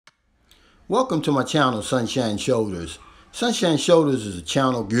Welcome to my channel, Sunshine Shoulders. Sunshine Shoulders is a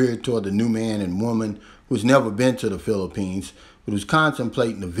channel geared toward the new man and woman who's never been to the Philippines, but who's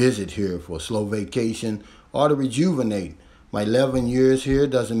contemplating a visit here for a slow vacation or to rejuvenate. My 11 years here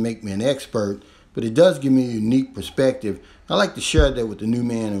doesn't make me an expert, but it does give me a unique perspective. I like to share that with the new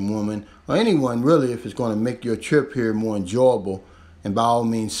man and woman, or anyone really, if it's going to make your trip here more enjoyable and by all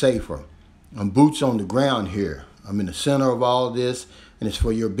means safer. I'm boots on the ground here. I'm in the center of all this, and it's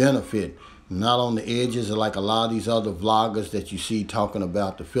for your benefit. I'm not on the edges like a lot of these other vloggers that you see talking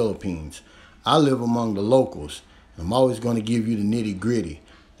about the Philippines. I live among the locals. I'm always going to give you the nitty gritty.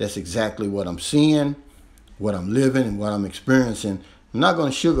 That's exactly what I'm seeing, what I'm living, and what I'm experiencing. I'm not going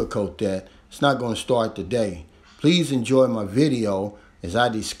to sugarcoat that. It's not going to start today. Please enjoy my video as I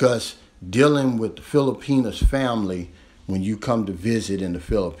discuss dealing with the Filipinos family when you come to visit in the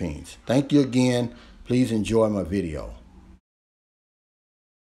Philippines. Thank you again. Please enjoy my video.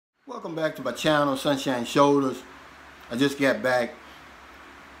 Welcome back to my channel, Sunshine Shoulders. I just got back.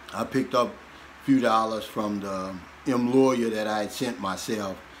 I picked up a few dollars from the lawyer that I had sent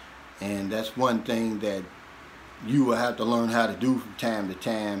myself. And that's one thing that you will have to learn how to do from time to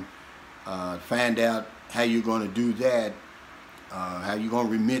time. Find out how you're going to do that, how you're going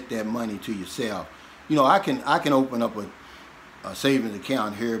to remit that money to yourself. You know, I can open up a savings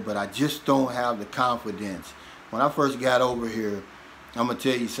account here, but I just don't have the confidence. When I first got over here, I'm going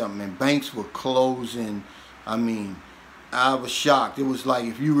to tell you something, and banks were closing. I mean, I was shocked. It was like,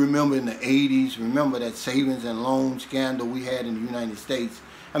 if you remember in the 80s, remember that savings and loan scandal we had in the United States?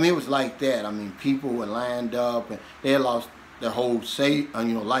 I mean, it was like that. I mean, people were lined up, and they had lost their whole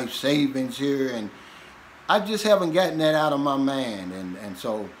life savings here, and I just haven't gotten that out of my mind. And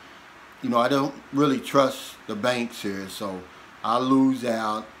so, you know, I don't really trust the banks here, so I lose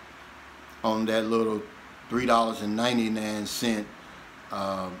out on that little $3.99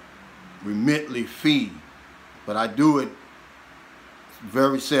 remitly fee, but I do it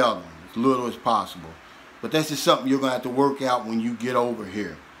very seldom, as little as possible. But that's just something you're going to have to work out when you get over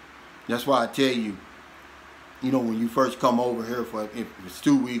here. That's why I tell you, you know, when you first come over here for, if it's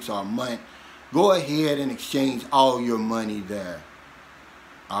 2 weeks or a month, go ahead and exchange all your money there.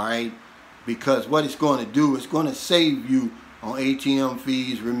 All right? Because what it's going to do, it's going to save you on ATM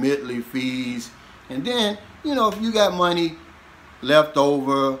fees, remitly fees, and then, you know, if you got money left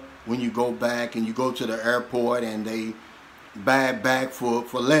over when you go back and you go to the airport and they buy it back for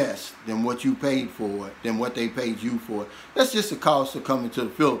less than what you paid for it, than what they paid you for it. That's just the cost of coming to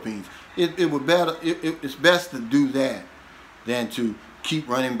the Philippines. It's best to do that than to keep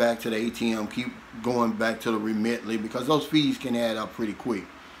running back to the ATM, keep going back to the remitly, because those fees can add up pretty quick.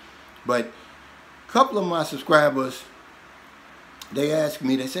 But a couple of my subscribers, they asked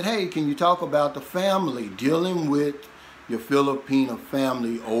me, they said, hey, can you talk about the family, dealing with your Filipino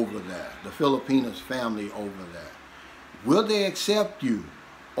family over there, the Filipinos family over there? Will they accept you,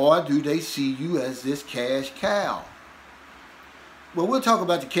 or do they see you as this cash cow? Well, we'll talk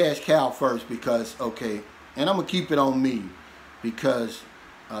about the cash cow first, because, okay, and I'm going to keep it on me, because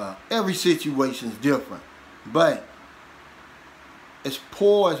every situation is different. But as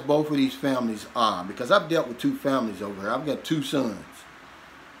poor as both of these families are, because I've dealt with two families over here. I've got two sons.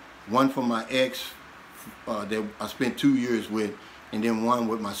 One from my ex that I spent 2 years with, and then one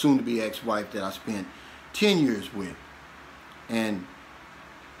with my soon-to-be ex-wife that I spent 10 years with. And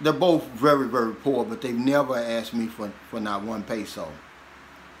they're both very, very poor, but they've never asked me for not one peso.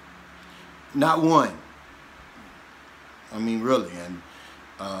 Not one. I mean, really. And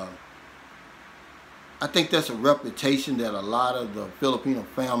I think that's a reputation that a lot of the Filipino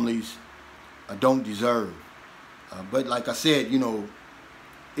families don't deserve. But like I said, you know,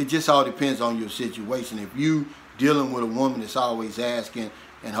 it just all depends on your situation. If you dealing with a woman that's always asking,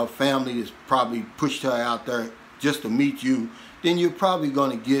 and her family has probably pushed her out there just to meet you, then you're probably going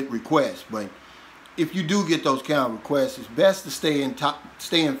to get requests. But if you do get those kind of requests, it's best to stay in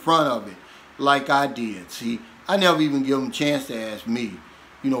front of it, like I did. See, I never even give them a chance to ask me.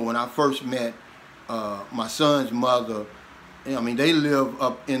 You know, when I first met my son's mother, I mean, they live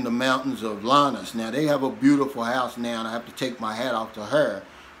up in the mountains of Llanos. Now, they have a beautiful house now, and I have to take my hat off to her.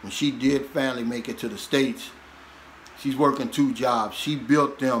 When she did finally make it to the States, she's working 2 jobs. She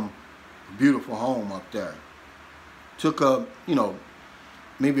built them a beautiful home up there. Took her, you know,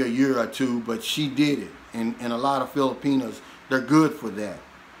 maybe a year or two, but she did it. And a lot of Filipinos, they're good for that.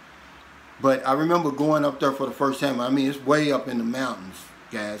 But I remember going up there for the first time. I mean, it's way up in the mountains,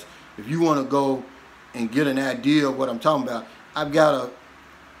 guys. If you want to go and get an idea of what I'm talking about, I've got a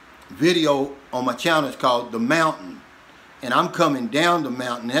video on my channel. It's called The Mountain. And I'm coming down the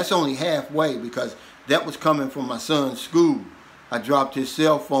mountain. That's only halfway, because that was coming from my son's school. I dropped his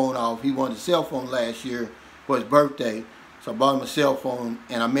cell phone off. He wanted a cell phone last year for his birthday. So I bought him a cell phone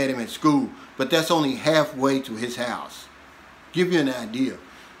and I met him at school. But that's only halfway to his house. Give you an idea.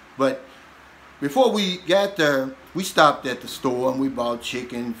 But before we got there, we stopped at the store and we bought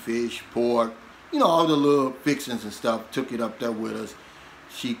chicken, fish, pork, you know, all the little fixings and stuff. Took it up there with us.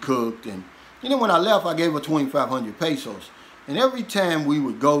 She cooked. And then when I left, I gave her 2,500 pesos. And every time we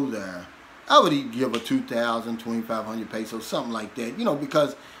would go there, I would give her 2,000, 2,500 pesos, something like that. You know,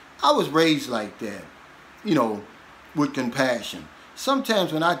 because I was raised like that, you know, with compassion.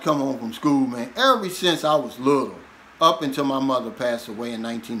 Sometimes when I'd come home from school, man, ever since I was little, up until my mother passed away in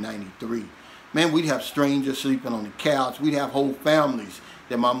 1993, man, we'd have strangers sleeping on the couch. We'd have whole families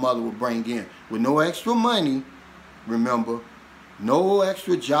that my mother would bring in with no extra money, remember, no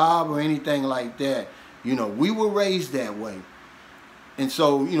extra job or anything like that. You know, we were raised that way. And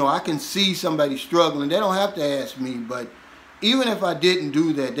so, you know, I can see somebody struggling. They don't have to ask me, but even if I didn't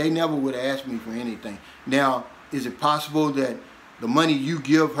do that, they never would have asked me for anything. Now, is it possible that the money you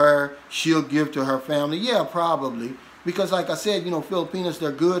give her, she'll give to her family? Yeah, probably. Because like I said, you know, Filipinos,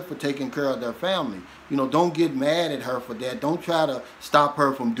 they're good for taking care of their family. You know, don't get mad at her for that. Don't try to stop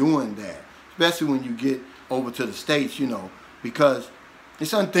her from doing that. Especially when you get over to the States, you know, because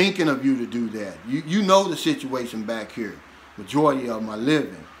it's unthinking of you to do that. You know the situation back here. Majority of them are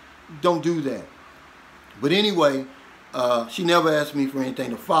living. Don't do that. But anyway, she never asked me for anything.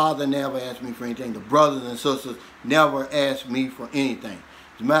 The father never asked me for anything. The brothers and sisters never asked me for anything.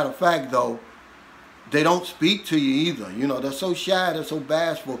 As a matter of fact, though, they don't speak to you either. You know, they're so shy, they're so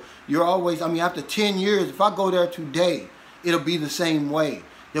bashful. You're always, I mean, after 10 years, if I go there today, it'll be the same way.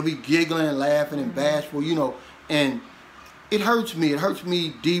 They'll be giggling and laughing and bashful, you know, and it hurts me. It hurts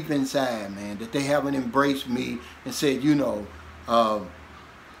me deep inside, man, that they haven't embraced me and said, you know,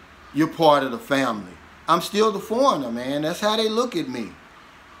 you're part of the family. I'm still the foreigner, man. That's how they look at me.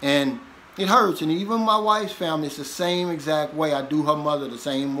 And it hurts. And even my wife's family, it's the same exact way. I do her mother the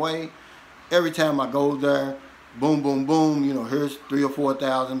same way. Every time I go there, boom, boom, boom, you know, here's 3,000 or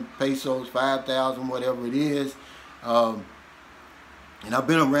 4,000 pesos, 5,000, whatever it is. And I've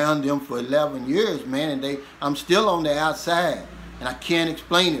been around them for 11 years, man, and I'm still on the outside, and I can't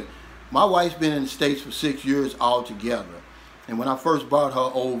explain it. My wife's been in the States for 6 years altogether. And when I first brought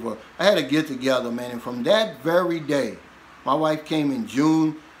her over, I had a get-together, man, and from that very day, my wife came in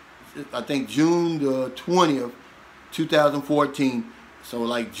June, I think June the 20th, 2014, so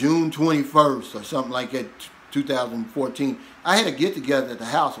like June 21st or something like that, 2014, I had a get-together at the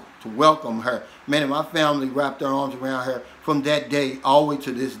house to welcome her. Man, and my family wrapped their arms around her from that day all the way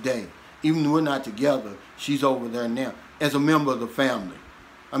to this day. Even though we're not together, she's over there now as a member of the family.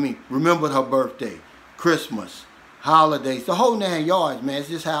 I mean, remembered her birthday, Christmas, holidays, the whole 9 yards, man. It's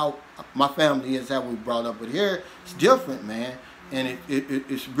just how my family is, how we brought up. But here, it's different, man. And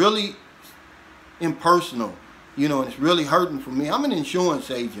it's really impersonal, you know, and it's really hurting for me. I'm an insurance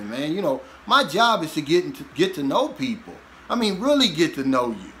agent, man. You know, my job is to get to know people. I mean, really get to know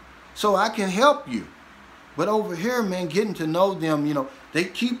you so I can help you. But over here, man, getting to know them, you know, they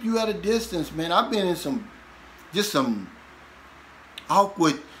keep you at a distance, man. I've been in some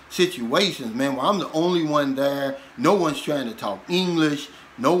awkward situations, man, where I'm the only one there. No one's trying to talk English.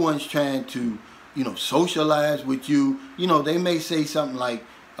 No one's trying to, you know, socialize with you. You know, they may say something like,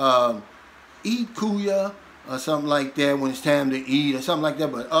 eat kuya, or something like that when it's time to eat or something like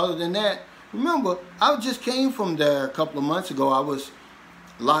that. But other than that, remember, I just came from there a couple of months ago. I was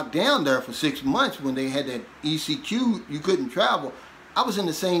locked down there for 6 months when they had that ECQ. You couldn't travel. I was in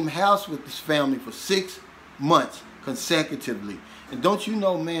the same house with this family for 6 months consecutively. And don't you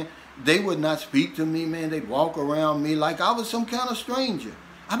know, man, they would not speak to me, man. They'd walk around me like I was some kind of stranger.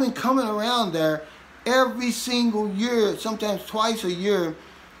 I've been coming around there every single year, sometimes twice a year,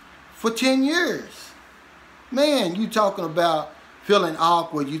 for 10 years. Man, you talking about feeling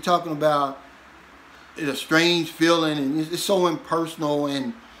awkward. You talking about a strange feeling, and it's so impersonal.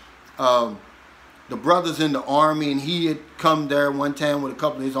 And the brother's in the army, and he had come there one time with a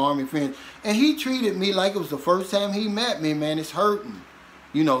couple of his army friends, and he treated me like it was the first time he met me, man. It's hurting,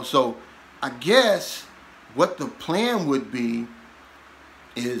 you know. So I guess what the plan would be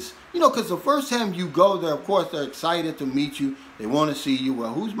is, you know, because the first time you go there, of course, they're excited to meet you. They want to see you.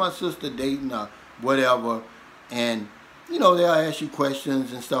 Well, who's my sister dating or whatever. And, you know, they'll ask you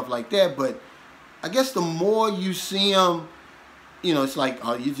questions and stuff like that. But I guess the more you see them, you know, it's like,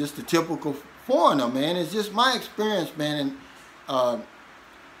 oh, you're just a typical foreigner, man. It's just my experience, man. And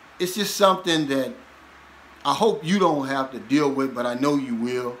it's just something that I hope you don't have to deal with, but I know you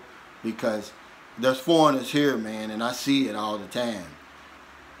will, because there's foreigners here, man, and I see it all the time.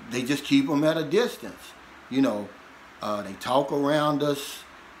 They just keep them at a distance, you know. They talk around us,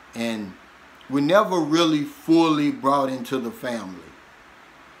 and we're never really fully brought into the family.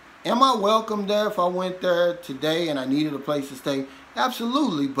 Am I welcome there if I went there today and I needed a place to stay?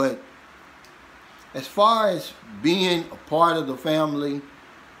 Absolutely, but as far as being a part of the family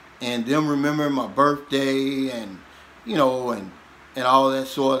and them remembering my birthday and, you know, and all that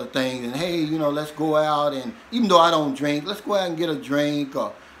sort of thing, and hey, you know, let's go out, and even though I don't drink, let's go out and get a drink,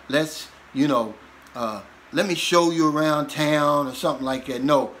 or let's, you know, let me show you around town or something like that.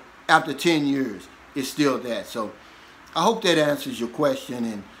 No, after 10 years, it's still that. So I hope that answers your question,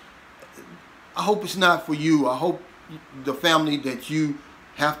 and I hope it's not for you. I hope the family that you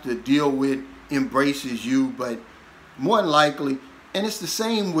have to deal with embraces you, but more than likely, and it's the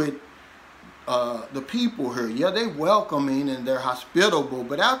same with the people here. Yeah, they're welcoming and they're hospitable,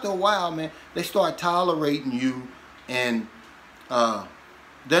 but after a while, man, they start tolerating you, and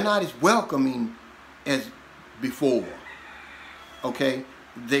they're not as welcoming as before. Okay,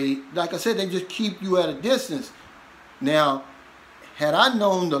 they, like I said, they just keep you at a distance. Now, had I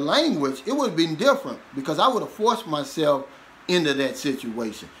known the language, it would have been different, because I would have forced myself into that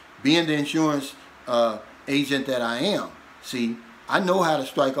situation. Being the insurance agent that I am, see, I know how to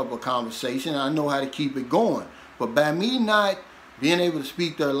strike up a conversation. I know how to keep it going. But by me not being able to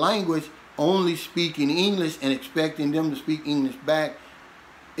speak their language, only speaking English and expecting them to speak English back,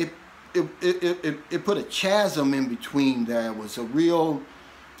 it put a chasm in between there. It was a real,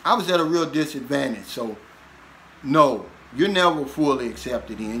 I was at a real disadvantage. So, no, you're never fully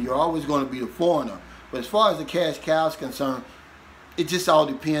accepted in. You're always going to be the foreigner. But as far as the cash cow is concerned, it just all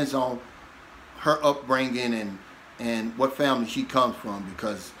depends on her upbringing and what family she comes from,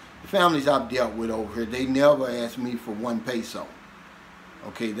 because the families I've dealt with over here, they never asked me for 1 peso.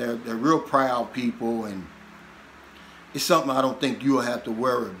 Okay, they're real proud people, and it's something I don't think you'll have to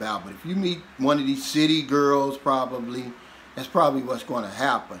worry about. But if you meet one of these city girls, probably, that's probably what's going to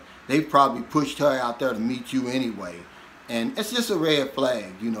happen. They've probably pushed her out there to meet you anyway. And it's just a red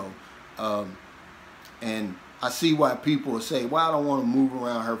flag, you know. And I see why people will say, well, I don't want to move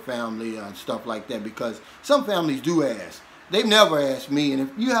around her family and stuff like that, because some families do ask. They've never asked me, and if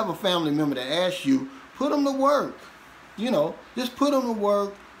you have a family member that asks you, put them to work. You know, just put them to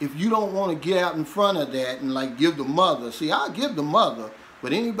work. If you don't want to get out in front of that and like give the mother, see, I'll give the mother,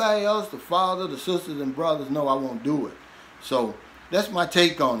 but anybody else, the father, the sisters and brothers, no, I won't do it. So that's my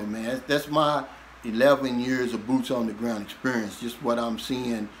take on it, man. That's my 11 years of boots on the ground experience, just what I'm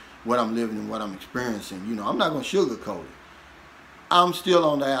seeing, what I'm living, and what I'm experiencing. You know, I'm not going to sugarcoat it. I'm still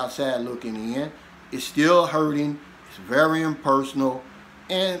on the outside looking in. It's still hurting. It's very impersonal.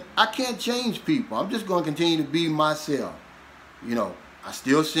 And I can't change people. I'm just going to continue to be myself. You know, I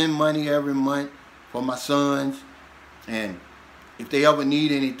still send money every month for my sons. And if they ever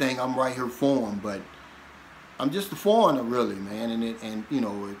need anything, I'm right here for them. But I'm just a foreigner, really, man. And you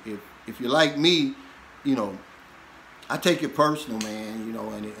know, if you're like me, you know, I take it personal, man, you know,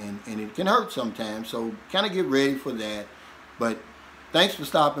 and it can hurt sometimes. So kind of get ready for that. But thanks for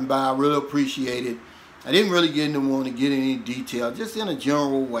stopping by. I really appreciate it. I didn't really get into want to get any detail, just in a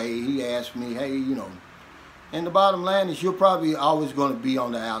general way. He asked me, hey, you know, and the bottom line is you're probably always going to be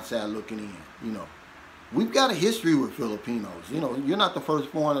on the outside looking in, you know. We've got a history with Filipinos. You know, you're not the first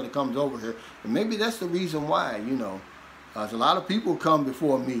foreigner that comes over here. And maybe that's the reason why, you know. There's a lot of people come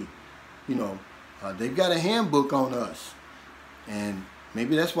before me, you know. They've got a handbook on us. And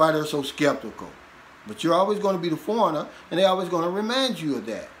maybe that's why they're so skeptical. But you're always going to be the foreigner, and they're always going to remind you of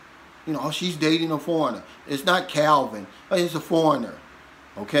that. You know, oh, she's dating a foreigner. It's not Calvin. It's a foreigner.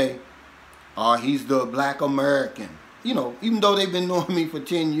 Okay? Or he's the black American. You know, even though they've been knowing me for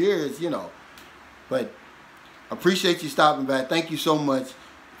 10 years, you know. But I appreciate you stopping by. Thank you so much.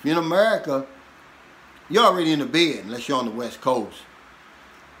 If you're in America, you're already in the bed, unless you're on the West Coast.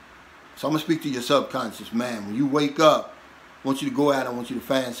 So I'm going to speak to your subconscious mind. When you wake up, I want you to go out. I want you to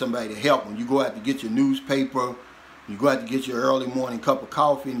find somebody to help. When you go out to get your newspaper, you go out to get your early morning cup of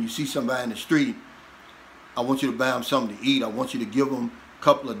coffee, and you see somebody in the street, I want you to buy them something to eat. I want you to give them a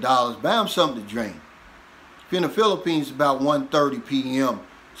couple of dollars. Buy them something to drink. If you're in the Philippines, it's about 1:30 p.m.,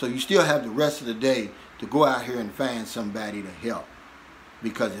 so you still have the rest of the day to go out here and find somebody to help.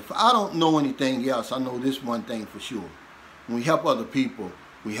 Because if I don't know anything else, I know this one thing for sure. When we help other people,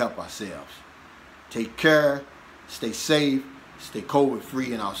 we help ourselves. Take care, stay safe, stay COVID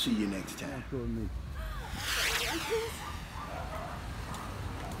free, and I'll see you next time.